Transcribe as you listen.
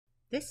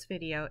This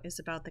video is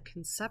about the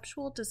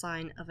conceptual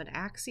design of an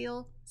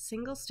axial,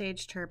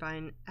 single-stage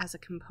turbine as a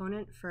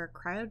component for a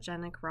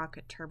cryogenic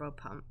rocket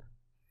turbopump.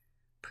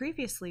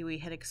 Previously, we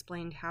had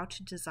explained how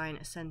to design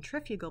a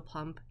centrifugal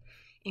pump,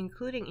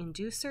 including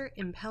inducer,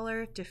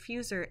 impeller,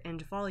 diffuser,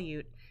 and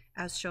volute,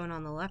 as shown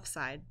on the left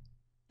side.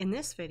 In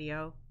this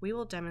video, we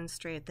will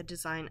demonstrate the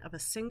design of a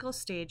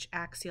single-stage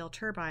axial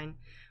turbine,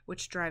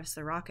 which drives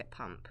the rocket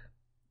pump.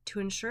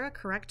 To ensure a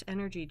correct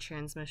energy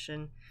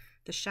transmission,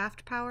 the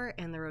shaft power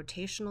and the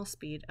rotational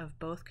speed of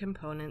both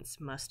components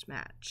must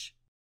match.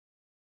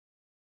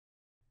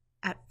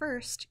 At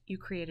first, you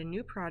create a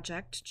new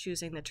project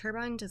choosing the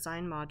turbine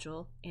design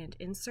module and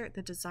insert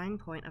the design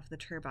point of the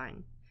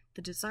turbine.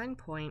 The design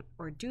point,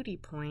 or duty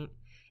point,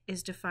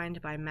 is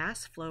defined by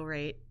mass flow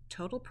rate,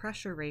 total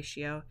pressure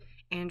ratio,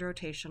 and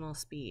rotational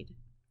speed.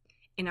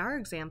 In our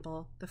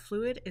example, the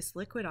fluid is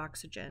liquid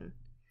oxygen.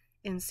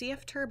 In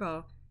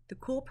CFturbo, the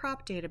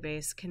CoolProp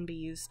database can be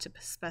used to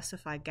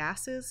specify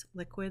gases,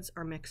 liquids,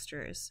 or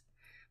mixtures,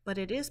 but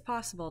it is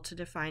possible to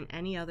define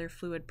any other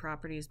fluid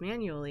properties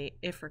manually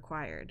if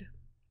required.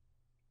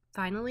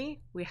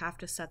 Finally, we have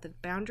to set the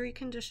boundary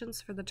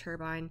conditions for the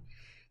turbine,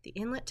 the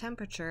inlet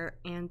temperature,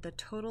 and the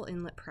total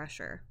inlet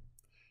pressure.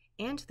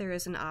 And there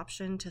is an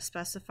option to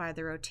specify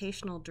the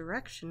rotational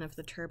direction of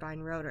the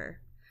turbine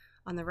rotor.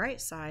 On the right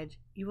side,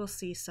 you will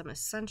see some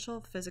essential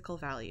physical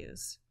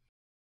values.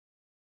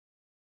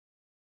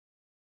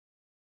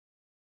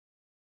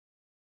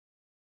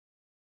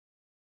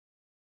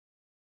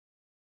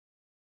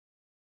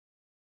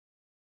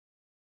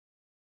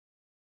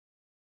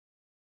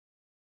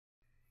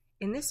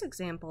 In this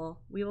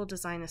example, we will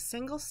design a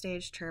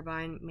single-stage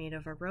turbine made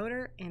of a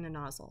rotor and a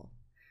nozzle.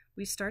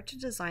 We start to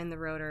design the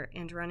rotor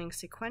and running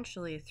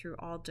sequentially through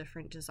all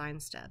different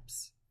design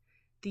steps.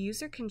 The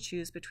user can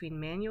choose between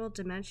manual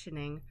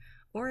dimensioning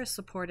or a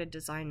supported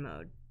design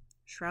mode.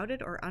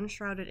 Shrouded or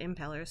unshrouded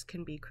impellers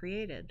can be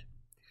created.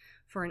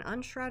 For an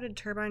unshrouded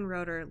turbine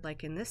rotor,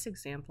 like in this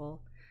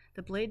example,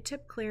 the blade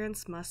tip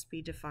clearance must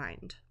be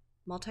defined.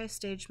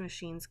 Multi-stage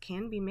machines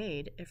can be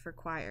made if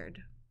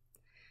required.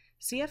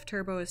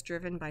 CFturbo is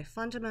driven by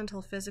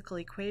fundamental physical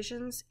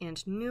equations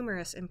and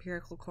numerous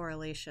empirical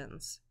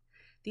correlations.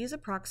 These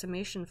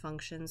approximation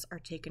functions are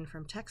taken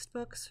from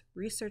textbooks,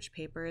 research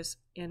papers,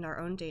 and our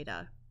own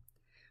data.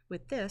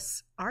 With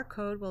this, our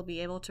code will be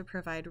able to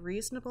provide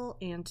reasonable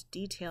and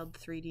detailed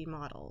 3D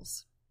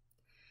models.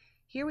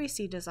 Here we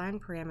see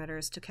design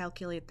parameters to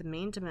calculate the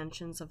main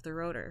dimensions of the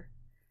rotor.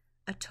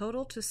 A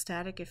total to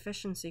static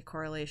efficiency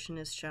correlation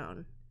is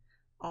shown.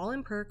 All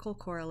empirical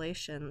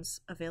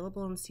correlations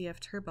available in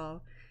CFturbo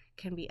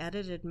can be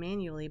edited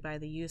manually by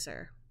the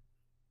user.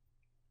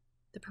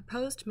 The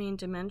proposed main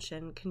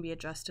dimension can be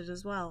adjusted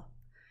as well.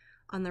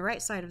 On the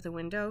right side of the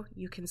window,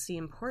 you can see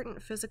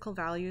important physical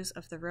values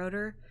of the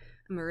rotor,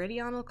 a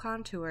meridional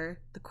contour,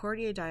 the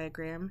Cordier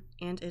diagram,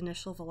 and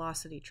initial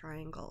velocity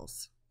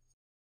triangles.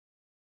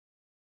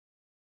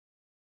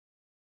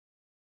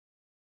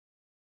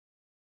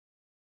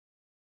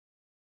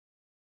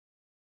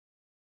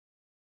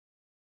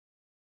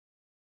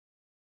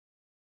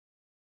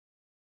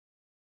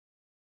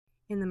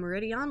 In the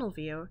meridional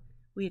view,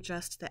 we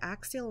adjust the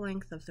axial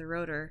length of the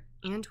rotor,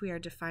 and we are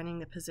defining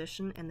the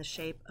position and the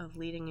shape of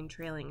leading and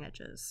trailing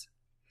edges.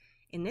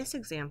 In this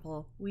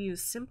example, we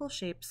use simple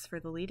shapes for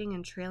the leading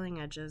and trailing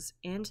edges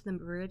and the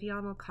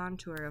meridional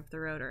contour of the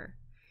rotor.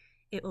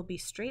 It will be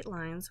straight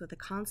lines with a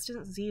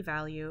constant z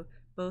value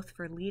both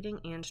for leading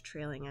and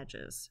trailing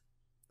edges.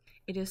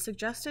 It is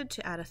suggested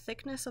to add a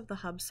thickness of the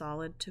hub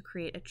solid to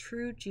create a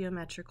true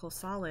geometrical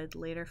solid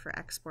later for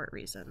export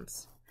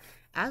reasons.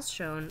 As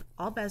shown,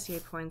 all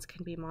Bezier points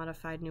can be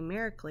modified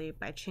numerically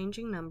by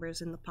changing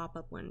numbers in the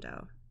pop-up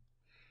window.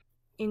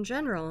 In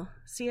general,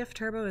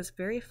 CFturbo is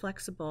very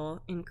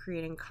flexible in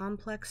creating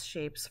complex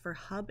shapes for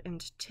hub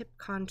and tip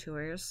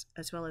contours,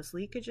 as well as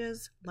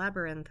leakages,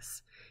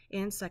 labyrinths,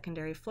 and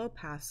secondary flow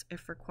paths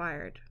if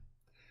required.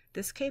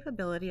 This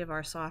capability of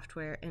our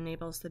software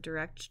enables the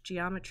direct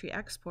geometry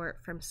export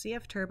from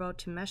CFturbo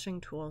to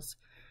meshing tools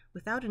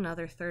without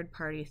another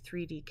third-party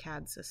 3D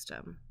CAD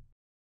system.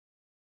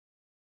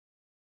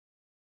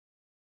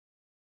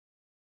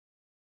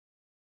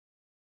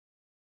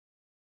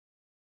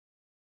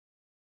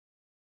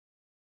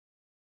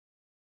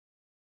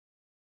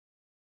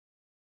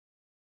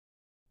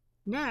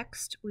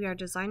 Next, we are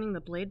designing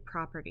the blade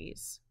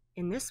properties.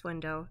 In this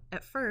window,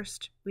 at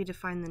first, we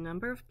define the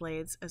number of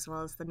blades as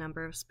well as the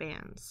number of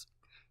spans.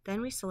 Then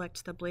we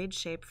select the blade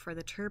shape for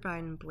the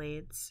turbine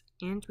blades,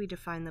 and we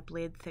define the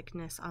blade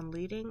thickness on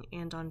leading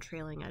and on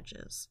trailing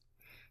edges.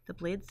 The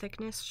blade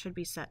thickness should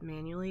be set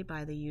manually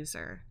by the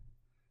user.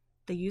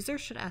 The user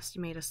should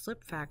estimate a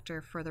slip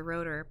factor for the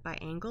rotor by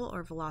angle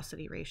or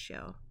velocity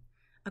ratio.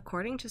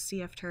 According to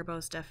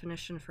CFturbo's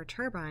definition for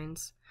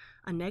turbines,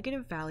 a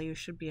negative value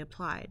should be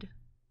applied.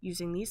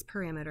 Using these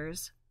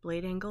parameters,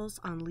 blade angles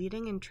on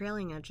leading and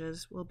trailing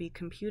edges will be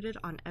computed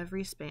on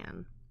every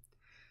span.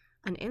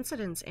 An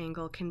incidence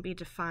angle can be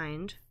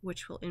defined,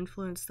 which will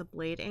influence the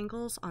blade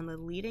angles on the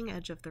leading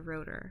edge of the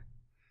rotor.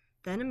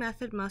 Then a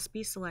method must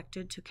be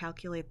selected to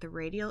calculate the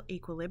radial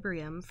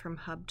equilibrium from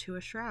hub to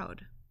a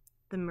shroud.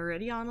 The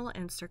meridional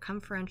and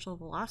circumferential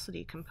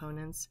velocity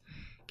components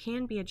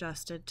can be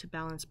adjusted to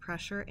balance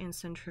pressure and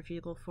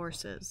centrifugal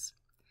forces.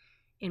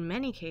 In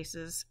many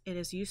cases, it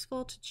is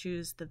useful to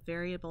choose the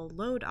variable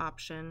load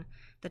option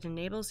that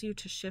enables you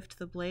to shift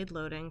the blade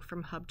loading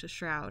from hub to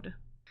shroud.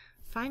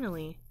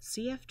 Finally,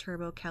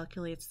 CFturbo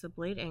calculates the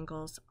blade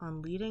angles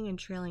on leading and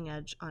trailing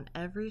edge on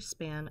every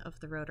span of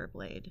the rotor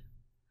blade.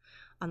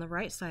 On the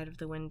right side of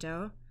the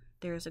window,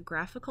 there is a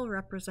graphical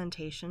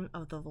representation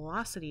of the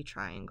velocity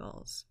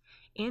triangles,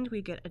 and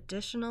we get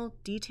additional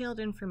detailed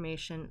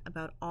information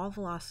about all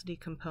velocity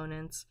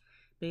components,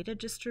 beta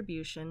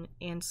distribution,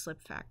 and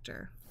slip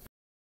factor.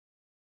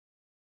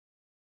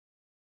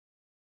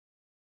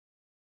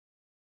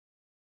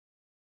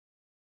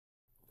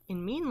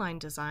 In mean-line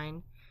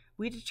design,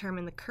 we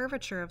determine the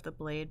curvature of the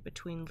blade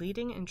between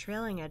leading and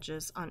trailing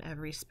edges on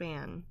every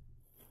span.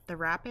 The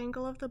wrap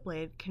angle of the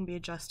blade can be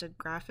adjusted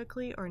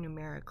graphically or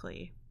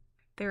numerically.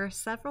 There are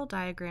several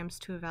diagrams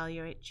to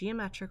evaluate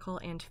geometrical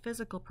and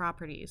physical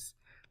properties,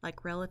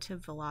 like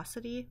relative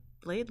velocity,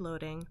 blade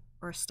loading,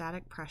 or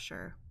static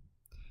pressure.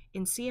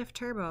 In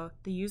CFturbo,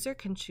 the user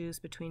can choose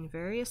between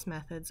various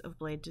methods of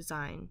blade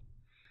design.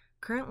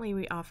 Currently,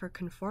 we offer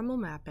conformal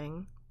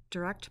mapping,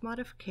 direct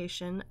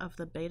modification of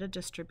the beta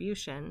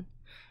distribution,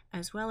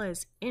 as well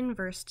as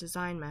inverse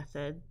design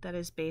method that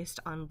is based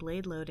on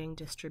blade loading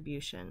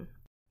distribution.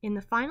 In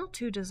the final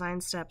two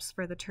design steps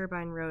for the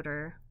turbine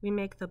rotor, we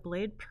make the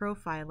blade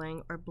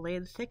profiling or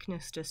blade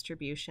thickness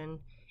distribution,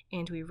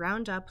 and we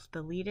round up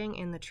the leading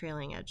and the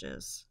trailing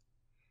edges.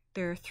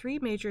 There are three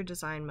major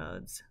design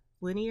modes: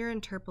 linear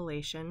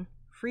interpolation,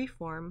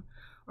 freeform,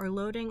 or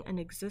loading an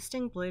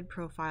existing blade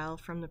profile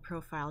from the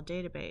profile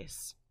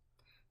database.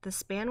 The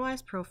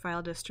spanwise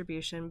profile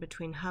distribution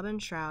between hub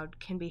and shroud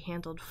can be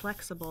handled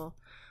flexible,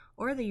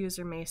 or the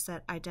user may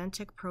set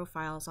identical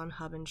profiles on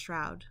hub and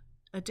shroud.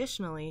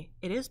 Additionally,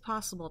 it is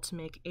possible to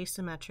make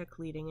asymmetric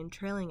leading and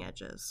trailing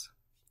edges.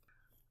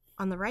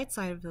 On the right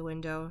side of the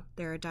window,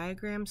 there are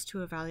diagrams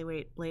to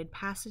evaluate blade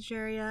passage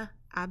area,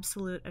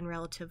 absolute and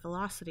relative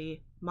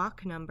velocity,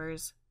 Mach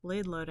numbers,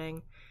 blade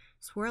loading,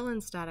 swirl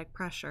and static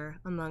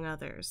pressure, among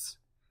others.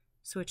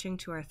 Switching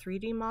to our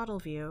 3D model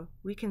view,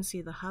 we can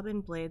see the hub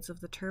and blades of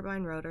the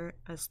turbine rotor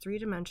as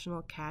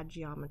three-dimensional CAD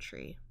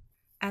geometry.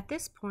 At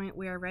this point,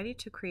 we are ready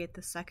to create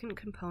the second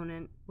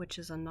component, which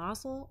is a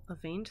nozzle, a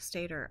vaned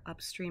stator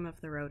upstream of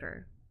the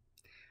rotor.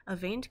 A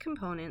vaned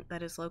component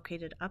that is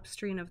located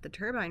upstream of the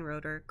turbine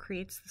rotor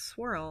creates the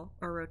swirl,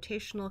 or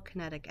rotational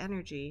kinetic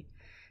energy,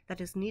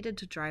 that is needed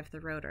to drive the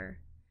rotor.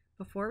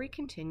 Before we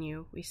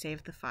continue, we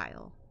save the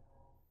file.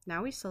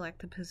 Now we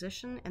select the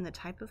position and the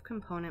type of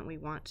component we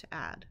want to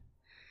add.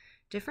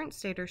 Different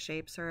stator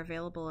shapes are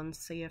available in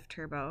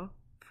CFturbo,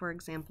 for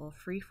example,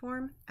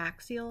 freeform,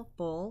 axial,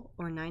 bowl,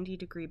 or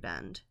 90-degree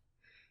bend.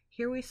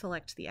 Here we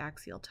select the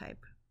axial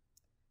type.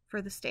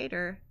 For the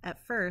stator,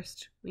 at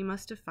first, we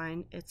must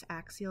define its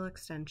axial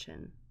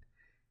extension.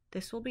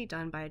 This will be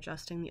done by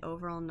adjusting the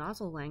overall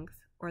nozzle length,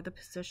 or the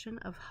position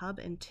of hub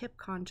and tip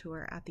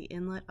contour at the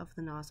inlet of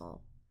the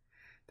nozzle.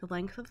 The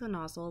length of the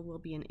nozzle will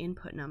be an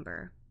input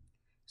number.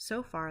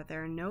 So far,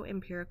 there are no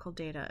empirical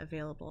data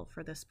available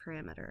for this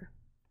parameter.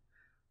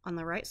 On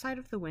the right side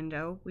of the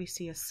window, we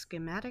see a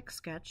schematic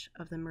sketch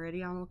of the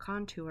meridional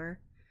contour.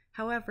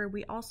 However,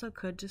 we also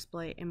could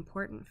display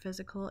important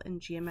physical and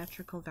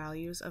geometrical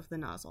values of the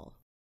nozzle.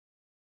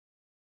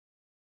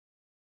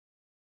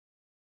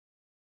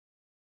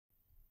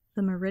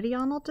 The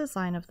meridional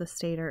design of the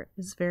stator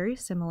is very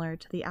similar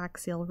to the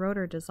axial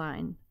rotor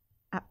design.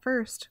 At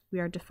first, we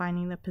are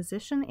defining the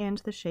position and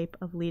the shape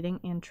of leading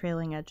and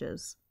trailing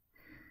edges.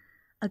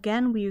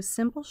 Again, we use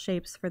simple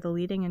shapes for the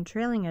leading and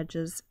trailing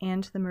edges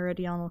and the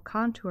meridional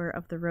contour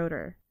of the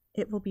rotor.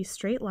 It will be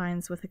straight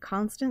lines with a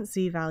constant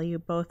z value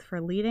both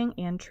for leading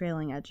and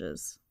trailing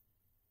edges.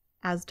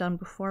 As done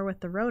before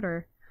with the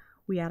rotor,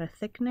 we add a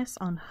thickness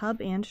on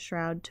hub and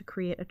shroud to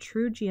create a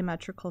true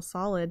geometrical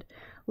solid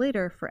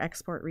later for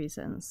export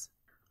reasons.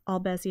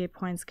 All Bezier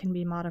points can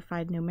be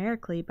modified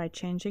numerically by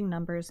changing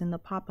numbers in the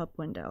pop-up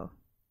window.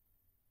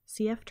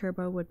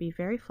 CFturbo would be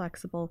very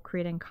flexible,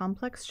 creating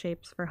complex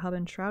shapes for hub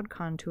and shroud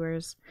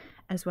contours,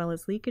 as well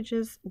as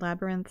leakages,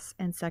 labyrinths,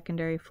 and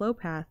secondary flow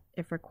path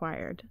if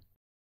required.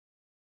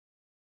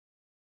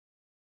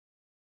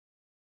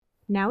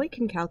 Now we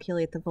can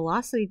calculate the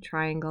velocity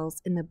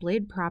triangles in the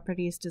Blade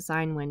Properties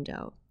design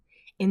window.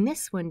 In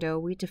this window,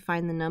 we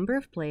define the number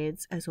of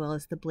blades, as well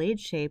as the blade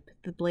shape,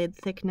 the blade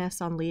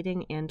thickness on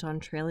leading and on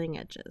trailing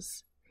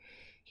edges.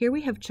 Here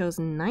we have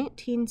chosen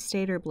 19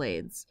 stator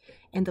blades,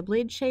 and the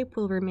blade shape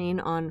will remain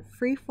on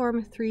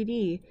Freeform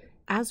 3D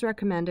as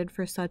recommended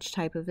for such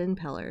type of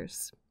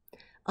impellers.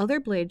 Other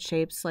blade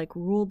shapes like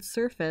ruled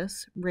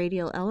surface,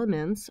 radial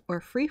elements, or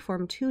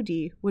Freeform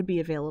 2D would be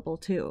available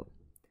too.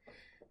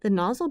 The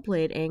nozzle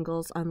blade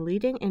angles on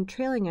leading and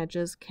trailing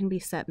edges can be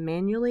set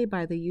manually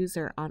by the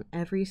user on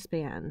every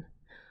span,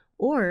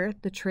 or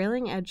the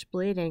trailing edge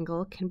blade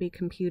angle can be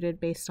computed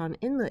based on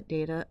inlet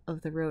data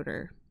of the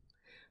rotor.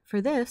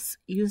 For this,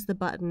 use the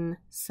button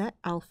Set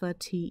Alpha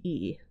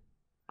TE.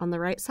 On the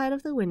right side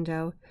of the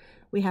window,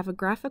 we have a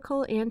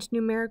graphical and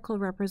numerical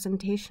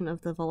representation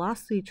of the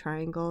velocity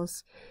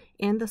triangles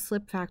and the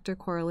slip factor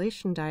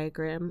correlation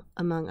diagram,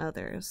 among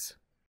others.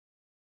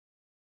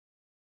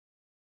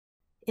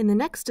 In the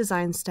next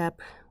design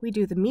step, we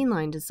do the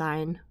meanline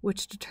design,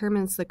 which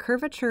determines the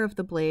curvature of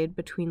the blade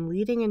between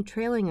leading and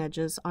trailing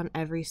edges on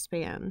every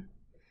span.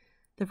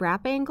 The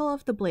wrap angle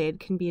of the blade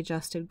can be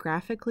adjusted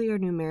graphically or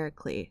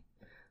numerically.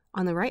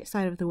 On the right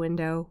side of the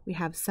window, we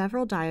have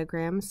several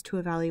diagrams to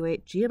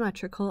evaluate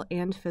geometrical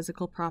and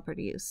physical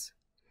properties.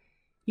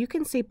 You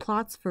can see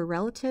plots for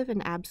relative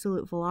and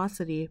absolute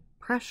velocity,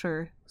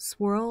 pressure,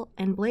 swirl,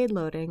 and blade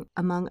loading,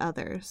 among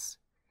others.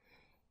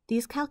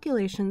 These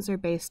calculations are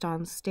based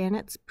on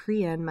Stannett's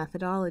Prien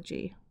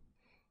methodology.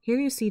 Here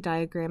you see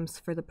diagrams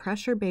for the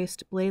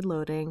pressure-based blade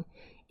loading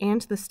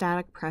and the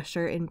static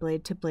pressure in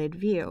blade-to-blade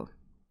view.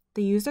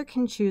 The user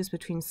can choose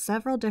between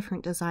several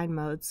different design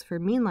modes for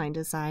meanline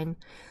design,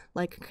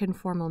 like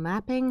conformal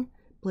mapping,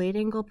 blade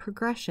angle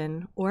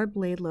progression, or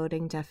blade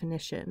loading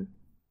definition.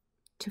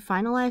 To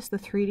finalize the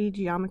 3D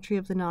geometry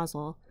of the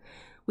nozzle,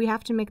 we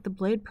have to make the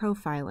blade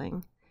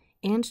profiling,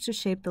 and to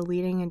shape the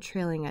leading and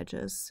trailing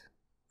edges.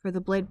 For the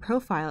blade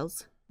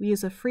profiles, we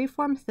use a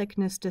freeform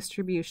thickness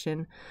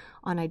distribution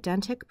on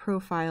identical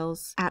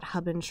profiles at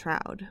hub and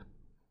shroud.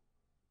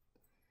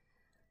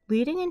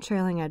 Leading and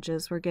trailing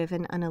edges were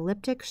given an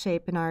elliptic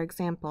shape in our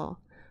example,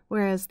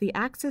 whereas the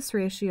axis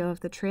ratio of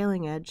the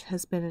trailing edge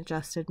has been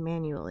adjusted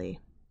manually.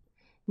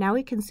 Now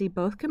we can see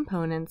both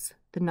components,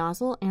 the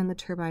nozzle and the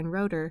turbine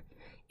rotor,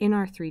 in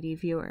our 3D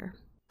viewer.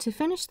 To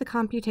finish the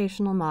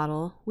computational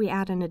model, we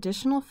add an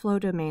additional flow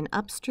domain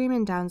upstream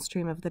and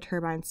downstream of the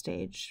turbine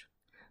stage.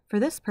 For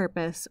this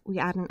purpose, we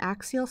add an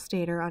axial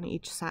stator on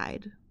each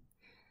side.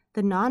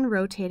 The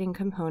non-rotating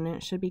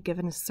component should be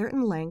given a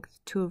certain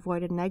length to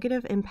avoid a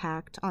negative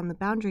impact on the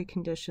boundary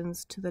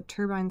conditions to the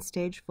turbine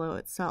stage flow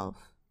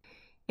itself.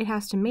 It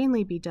has to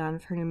mainly be done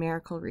for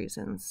numerical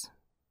reasons.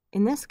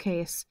 In this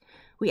case,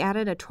 we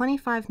added a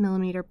 25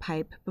 mm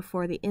pipe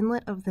before the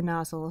inlet of the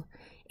nozzle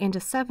and a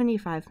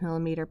 75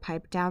 mm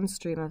pipe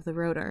downstream of the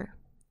rotor.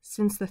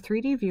 Since the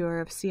 3D viewer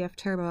of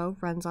CFturbo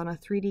runs on a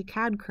 3D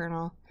CAD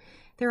kernel,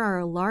 there are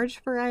a large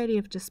variety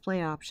of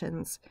display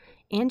options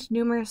and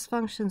numerous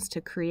functions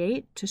to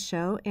create, to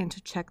show, and to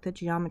check the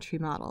geometry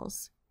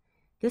models.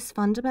 This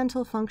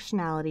fundamental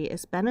functionality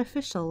is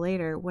beneficial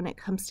later when it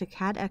comes to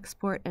CAD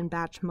export and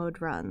batch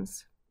mode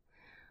runs.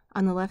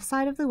 On the left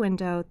side of the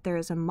window, there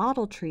is a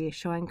model tree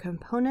showing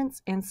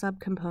components and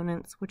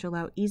subcomponents which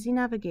allow easy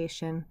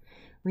navigation,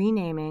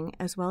 renaming,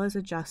 as well as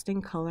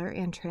adjusting color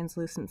and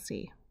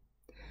translucency.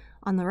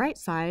 On the right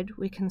side,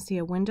 we can see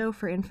a window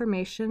for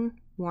information,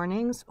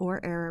 warnings,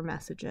 or error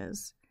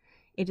messages.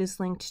 It is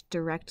linked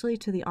directly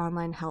to the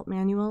online help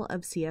manual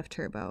of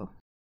CFturbo.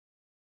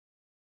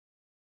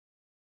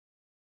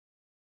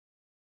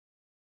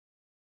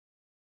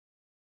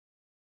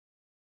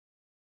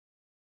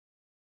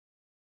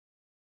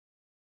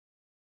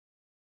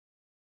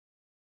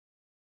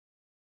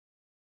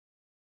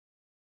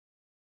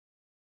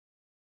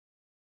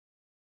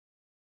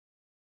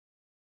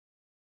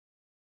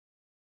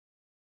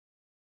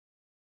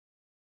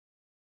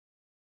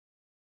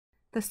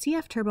 The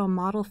CFturbo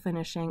model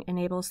finishing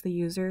enables the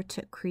user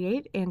to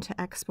create and to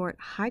export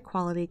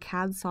high-quality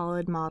CAD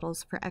solid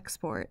models for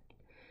export.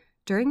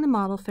 During the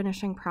model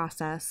finishing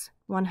process,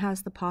 one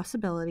has the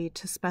possibility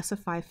to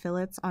specify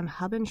fillets on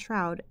hub and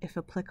shroud if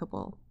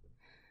applicable.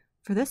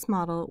 For this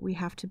model, we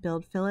have to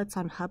build fillets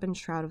on hub and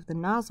shroud of the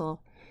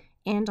nozzle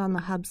and on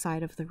the hub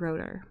side of the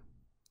rotor.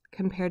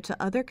 Compared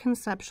to other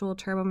conceptual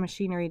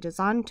turbomachinery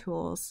design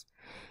tools,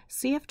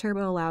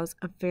 CFturbo allows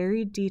a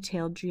very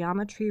detailed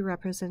geometry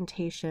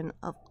representation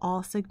of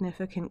all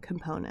significant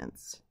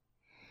components.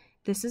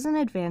 This is an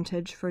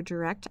advantage for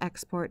direct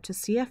export to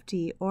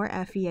CFD or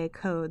FEA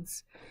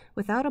codes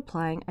without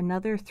applying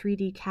another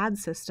 3D CAD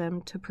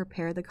system to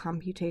prepare the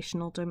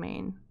computational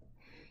domain.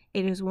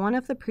 It is one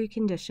of the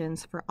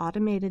preconditions for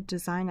automated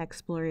design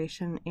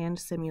exploration and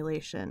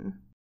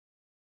simulation.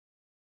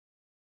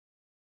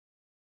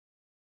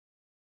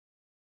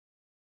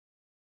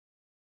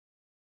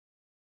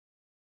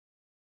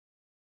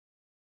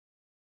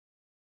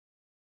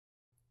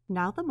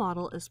 Now the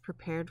model is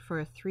prepared for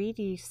a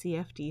 3D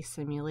CFD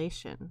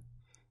simulation.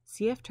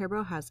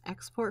 CFturbo has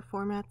export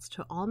formats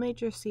to all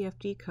major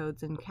CFD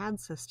codes and CAD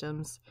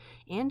systems,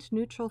 and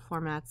neutral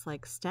formats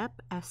like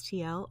STEP,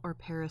 STL, or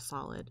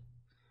Parasolid.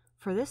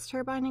 For this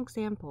turbine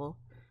example,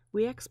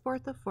 we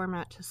export the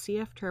format to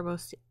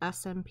CFturbo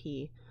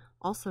SMP,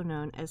 also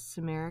known as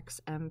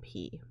Cimerix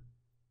MP.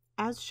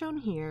 As shown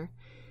here,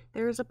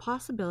 there is a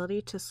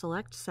possibility to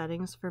select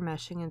settings for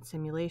meshing and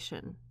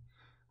simulation.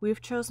 We've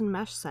chosen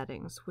mesh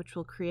settings, which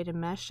will create a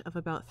mesh of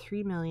about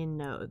 3 million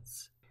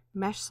nodes.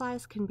 Mesh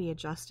size can be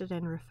adjusted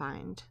and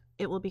refined.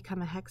 It will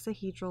become a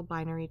hexahedral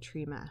binary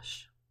tree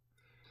mesh.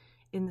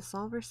 In the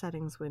Solver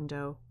Settings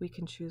window, we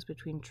can choose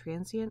between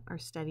transient or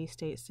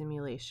steady-state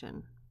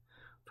simulation.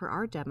 For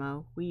our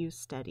demo, we use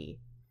steady.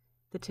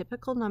 The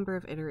typical number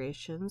of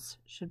iterations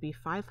should be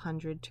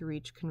 500 to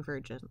reach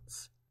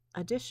convergence.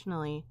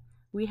 Additionally,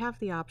 we have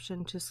the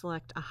option to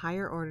select a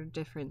higher order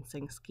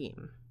differencing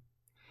scheme.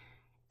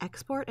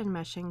 Export and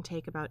meshing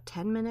take about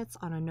 10 minutes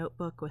on a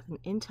notebook with an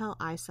Intel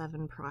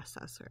i7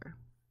 processor.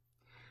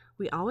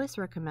 We always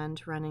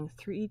recommend running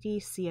 3D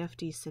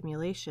CFD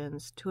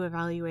simulations to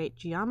evaluate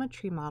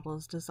geometry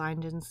models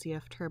designed in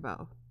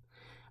CFturbo.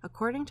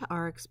 According to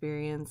our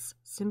experience,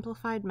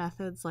 simplified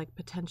methods like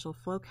potential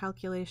flow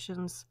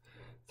calculations,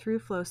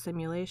 through-flow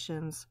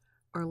simulations,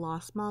 or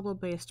loss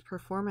model-based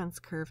performance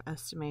curve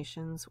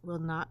estimations will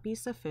not be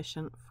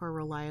sufficient for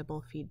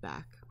reliable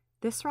feedback.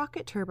 This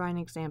rocket turbine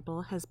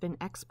example has been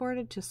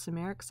exported to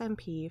Cimerix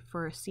MP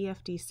for a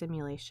CFD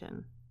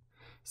simulation.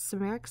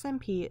 Cimerix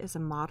MP is a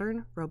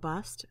modern,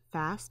 robust,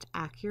 fast,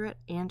 accurate,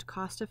 and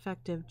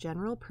cost-effective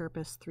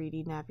general-purpose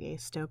 3D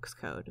Navier-Stokes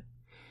code.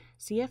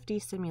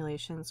 CFD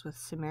simulations with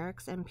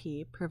Cimerix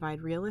MP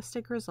provide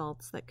realistic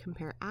results that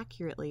compare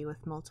accurately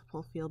with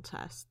multiple field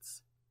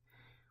tests.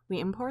 We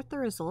import the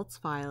results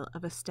file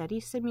of a steady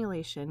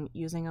simulation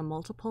using a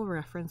multiple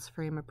reference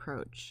frame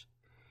approach.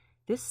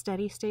 This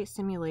steady-state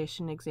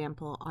simulation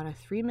example on a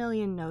 3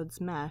 million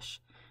nodes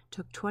mesh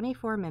took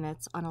 24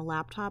 minutes on a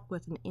laptop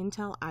with an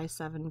Intel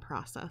i7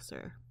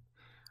 processor.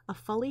 A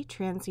fully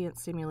transient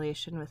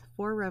simulation with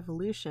 4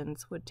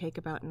 revolutions would take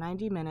about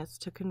 90 minutes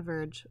to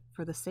converge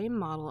for the same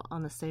model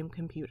on the same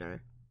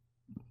computer.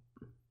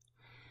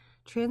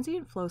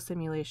 Transient flow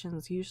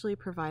simulations usually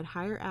provide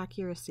higher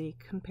accuracy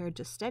compared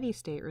to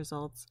steady-state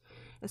results,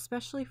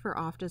 especially for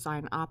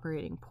off-design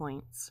operating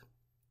points.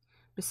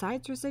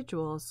 Besides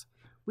residuals,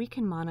 we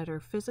can monitor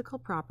physical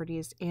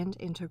properties and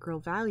integral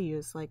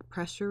values like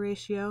pressure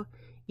ratio,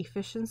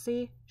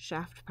 efficiency,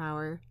 shaft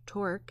power,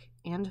 torque,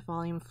 and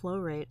volume flow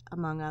rate,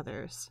 among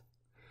others.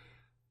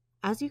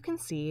 As you can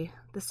see,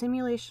 the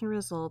simulation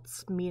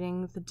results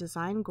meeting the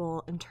design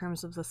goal in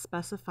terms of the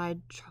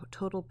specified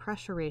total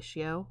pressure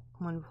ratio,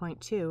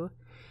 1.2,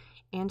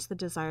 and the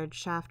desired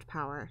shaft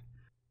power,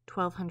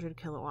 1200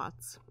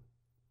 kilowatts.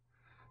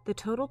 The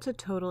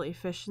total-to-total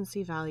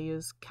efficiency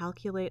values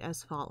calculate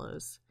as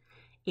follows: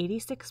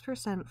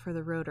 86% for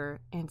the rotor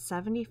and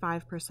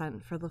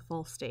 75% for the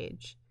full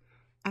stage.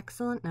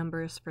 Excellent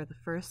numbers for the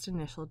first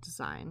initial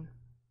design.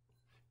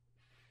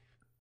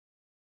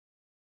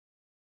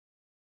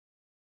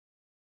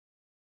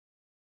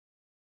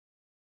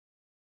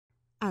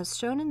 As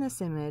shown in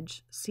this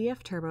image,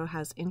 CFturbo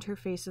has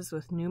interfaces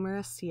with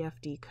numerous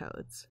CFD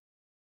codes.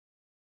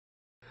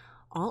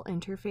 All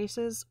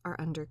interfaces are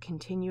under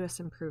continuous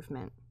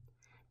improvement.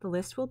 The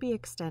list will be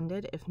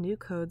extended if new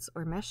codes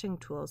or meshing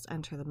tools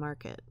enter the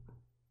market.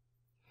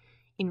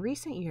 In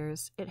recent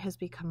years, it has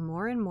become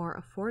more and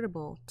more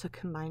affordable to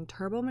combine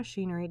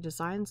turbomachinery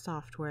design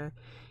software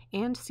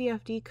and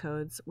CFD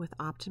codes with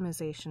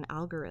optimization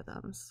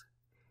algorithms.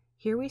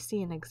 Here we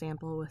see an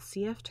example with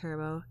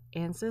CFturbo,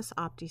 ANSYS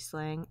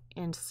OptiSlang,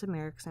 and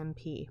Cimerix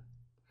MP.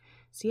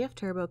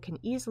 CFturbo can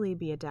easily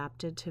be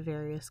adapted to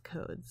various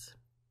codes.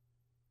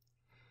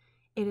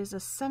 It is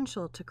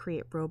essential to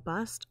create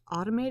robust,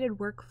 automated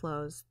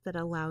workflows that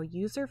allow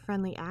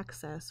user-friendly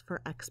access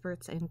for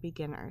experts and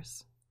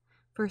beginners.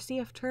 For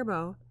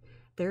CFturbo,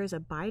 there is a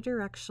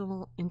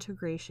bidirectional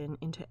integration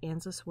into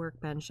ANSYS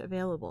Workbench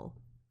available.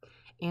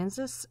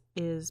 ANSYS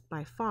is,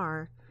 by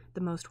far, the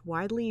most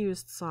widely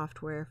used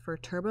software for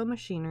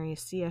turbomachinery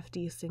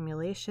CFD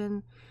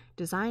simulation,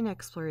 design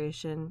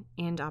exploration,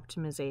 and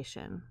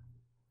optimization.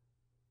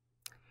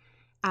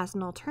 As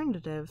an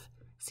alternative,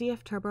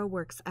 CFturbo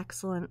works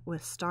excellent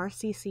with Star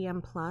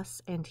CCM Plus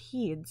and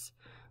HEEDS,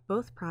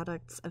 both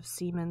products of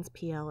Siemens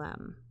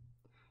PLM.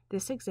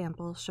 This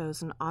example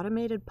shows an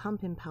automated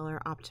pump impeller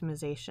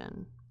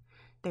optimization.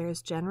 There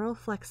is general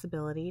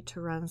flexibility to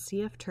run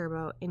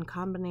CFturbo in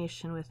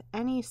combination with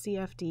any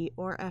CFD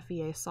or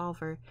FEA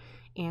solver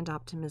and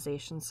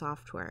optimization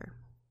software.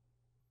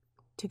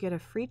 To get a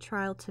free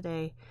trial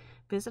today,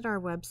 visit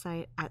our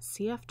website at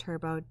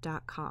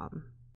cfturbo.com.